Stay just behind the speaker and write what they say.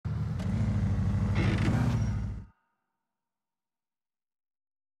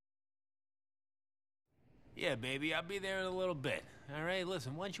Yeah, baby, I'll be there in a little bit. All right,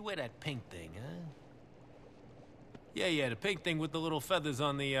 listen, why don't you wear that pink thing, huh? Yeah, the pink thing with the little feathers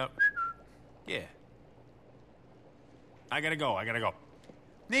on the, yeah. I gotta go.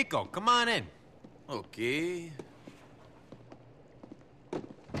 Nico, come on in. Okay.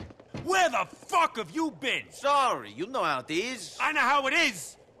 Where the fuck have you been? Sorry, you know how it is. I know how it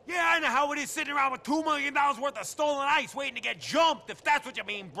is. Yeah, I know how it is sitting around with $2 million worth of stolen ice waiting to get jumped, if that's what you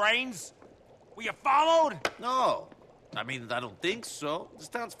mean, brains. Were you followed? No. I mean, I don't think so. This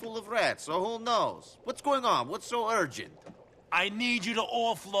town's full of rats, so who knows? What's going on? What's so urgent? I need you to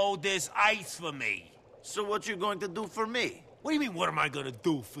offload this ice for me. So what you going to do for me? What do you mean, what am I gonna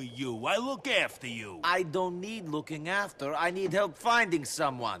do for you? I look after you. I don't need looking after. I need help finding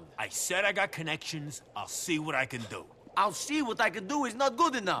someone. I said I got connections. I'll see what I can do. I'll see what I can do is not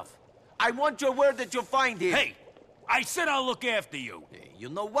good enough. I want your word that you'll find him. Hey, I said I'll look after you. Hey, you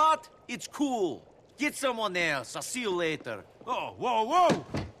know what? It's cool. Get someone else. I'll see you later. Oh, whoa.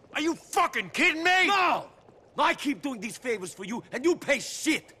 Are you fucking kidding me? No! I keep doing these favors for you, and you pay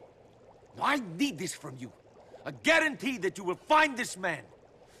shit. Now, I need this from you. A guarantee that you will find this man.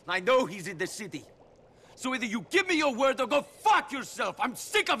 I know he's in the city. So either you give me your word or go fuck yourself. I'm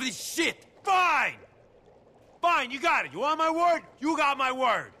sick of this shit. Fine, you got it. You want my word? You got my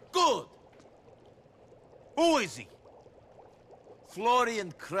word. Good. Who is he?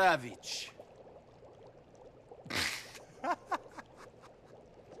 Florian Kravich.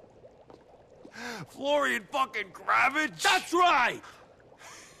 Florian fucking Kravich? That's right!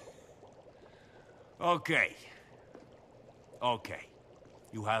 Okay.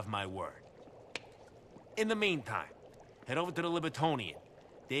 You have my word. In the meantime, head over to the Libertonian.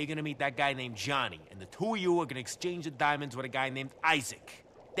 They're gonna meet that guy named Johnny, and the two of you are gonna exchange the diamonds with a guy named Isaac.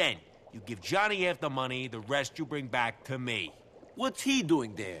 Then, you give Johnny half the money, the rest you bring back to me. What's he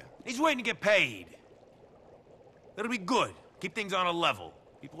doing there? He's waiting to get paid. That'll be good. Keep things on a level.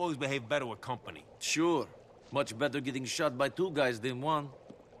 People always behave better with company. Sure. Much better getting shot by two guys than one.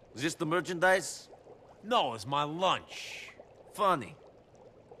 Is this the merchandise? No, it's my lunch. Funny.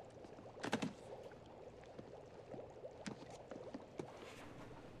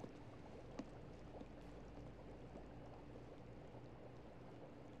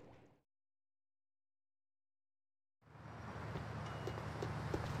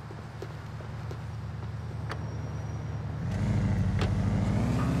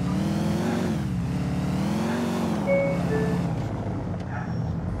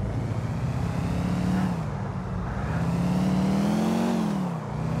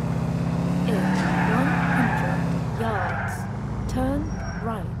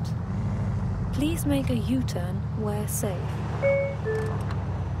 Please make a U-turn where safe.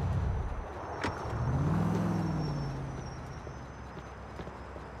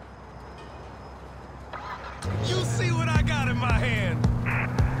 You see what I got in my hand?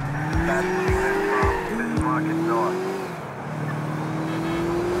 That's from Market North.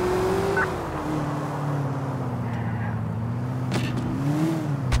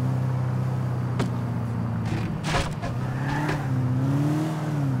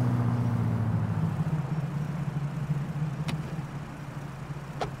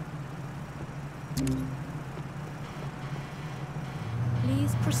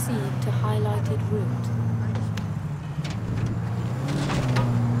 Please proceed to highlighted route.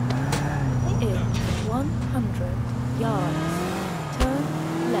 In 100 yards, turn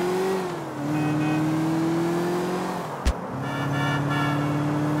left.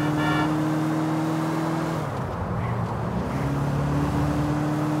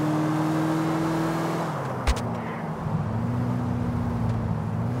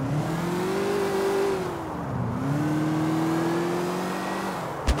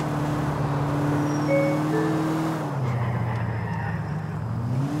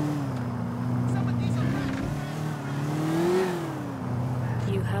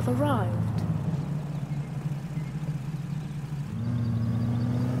 You have arrived.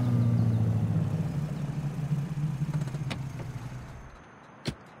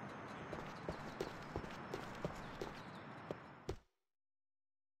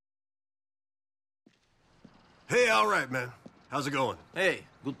 Hey, all right, man. How's it going? Hey,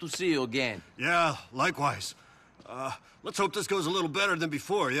 good to see you again. Yeah, likewise. Let's hope this goes a little better than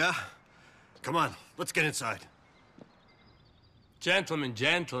before, yeah? Come on, let's get inside.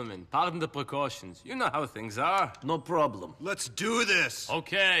 Gentlemen, pardon the precautions. You know how things are. No problem. Let's do this!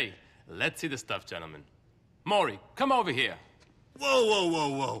 Okay, let's see the stuff, gentlemen. Maury, come over here.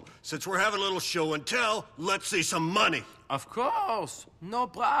 Whoa. Since we're having a little show and tell, let's see some money. Of course, no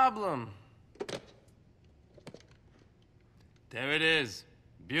problem. There it is.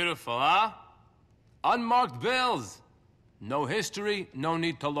 Beautiful, huh? Unmarked bills. No history, no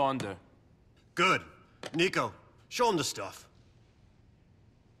need to launder. Good. Nico, show him the stuff.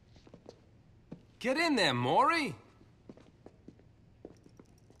 Get in there, Maury.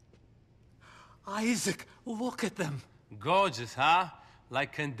 Isaac, look at them. Gorgeous, huh?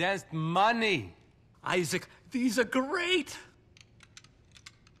 Like condensed money. Isaac, these are great.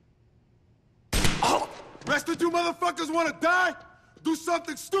 Oh! Rest of you motherfuckers wanna die? Do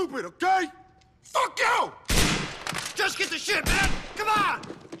something stupid, okay? Fuck you! Just get the shit, man! Come on!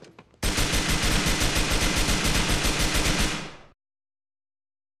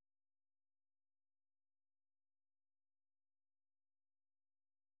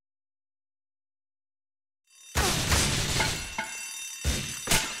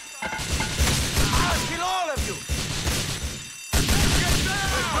 I'll kill all of you! Get down!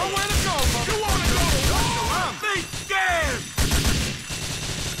 There's nowhere to go, mother. You wanna go? Be scared!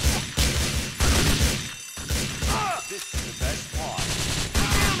 This is the best part.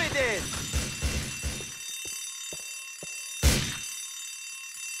 Kill me then!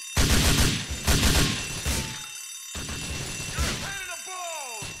 You're a pain in the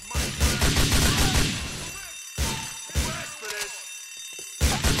balls, my friend. You asked for this.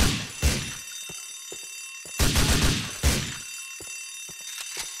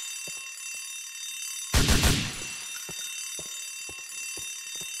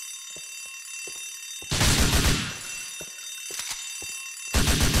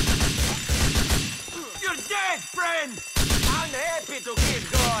 You're dead, friend! I'm happy to keep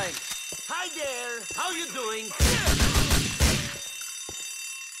going. Hi there, how you doing?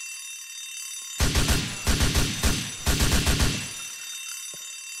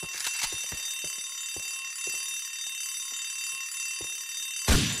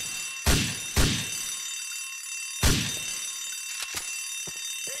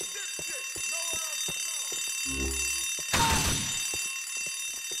 Hey, dipshit! Nowhere else to go.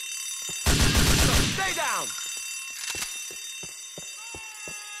 Stay down!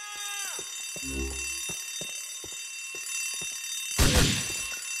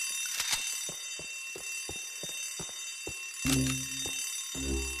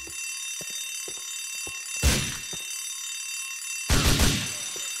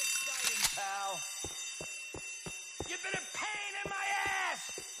 Exciting, pal. You've been a pain in my ass!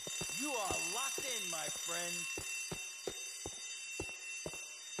 You are locked in, my friend.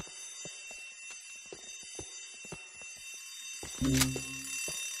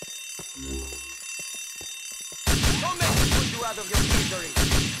 Don't make me put you out of your misery.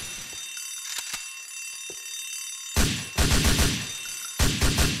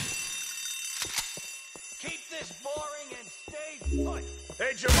 Keep this boring and stay put.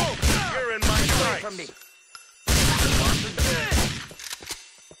 Hey, Jamoke, you're in my Get away sights. from me.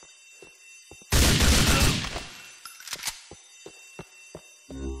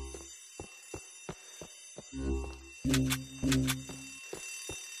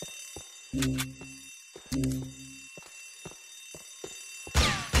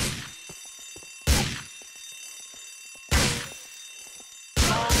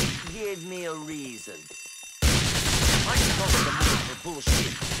 Don't give me a reason. I'm not in the mood for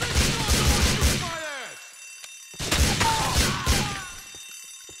bullshit. My ass!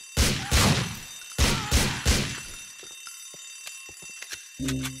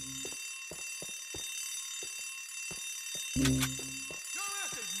 Your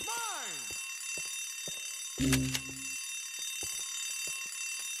ass is mine!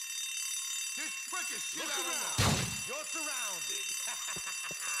 This prick is shit out of luck. You're surrounded.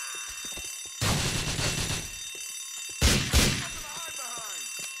 Nothing to hide behind.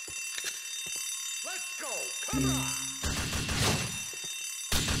 Let's go. Come on.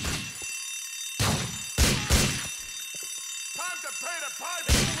 Time to pay the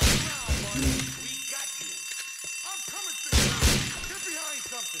piper. Around, buddy. We got you. I'm coming for you. Get behind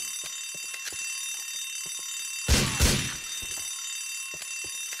something.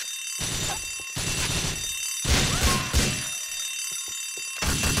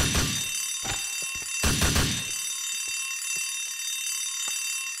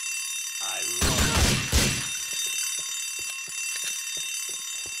 I love it.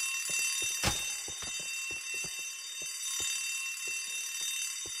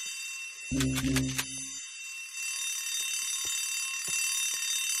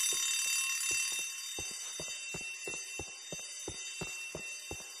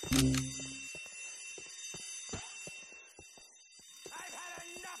 I've had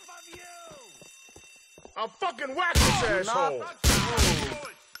enough of you! I'll fucking whack this asshole. Not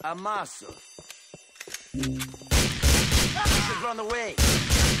a muscle. You should run away.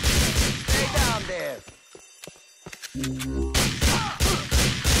 Hey, down there.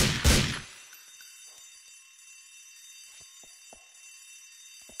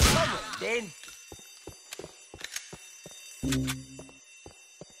 Come on, then.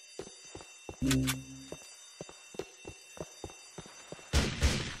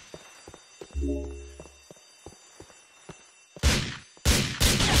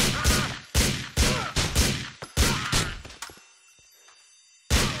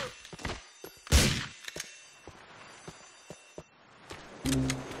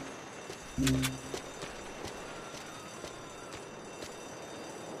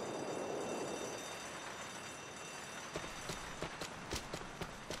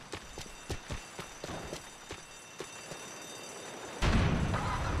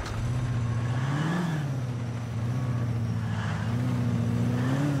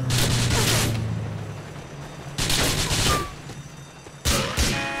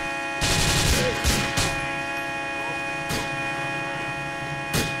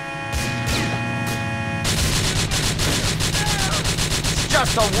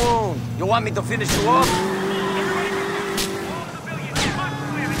 Just a wound. You want me to finish you off?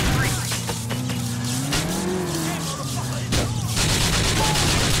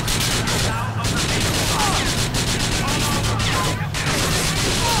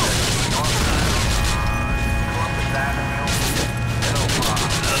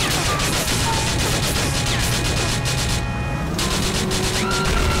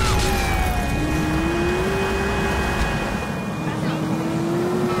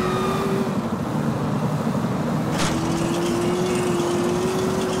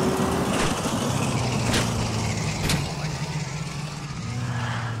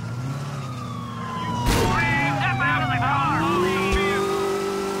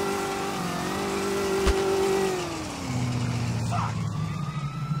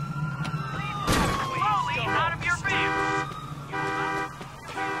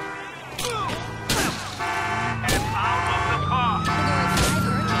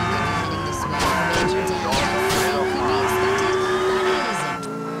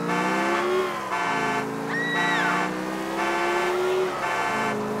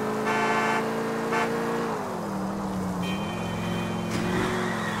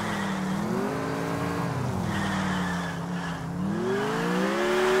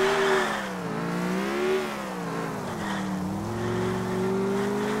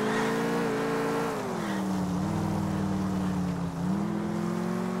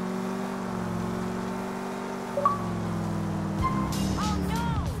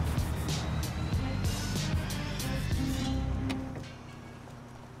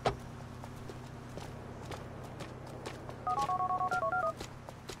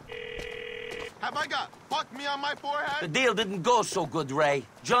 Have I got fuck me on my forehead? The deal didn't go so good, Ray.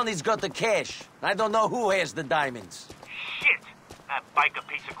 Johnny's got the cash. I don't know who has the diamonds. Shit! That biker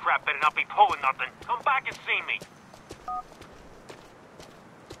piece of crap better not be pulling nothing. Come back and see me.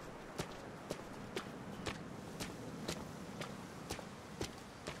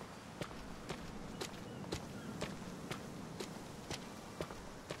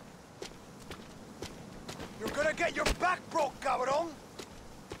 You're gonna get your back broke, cabrón!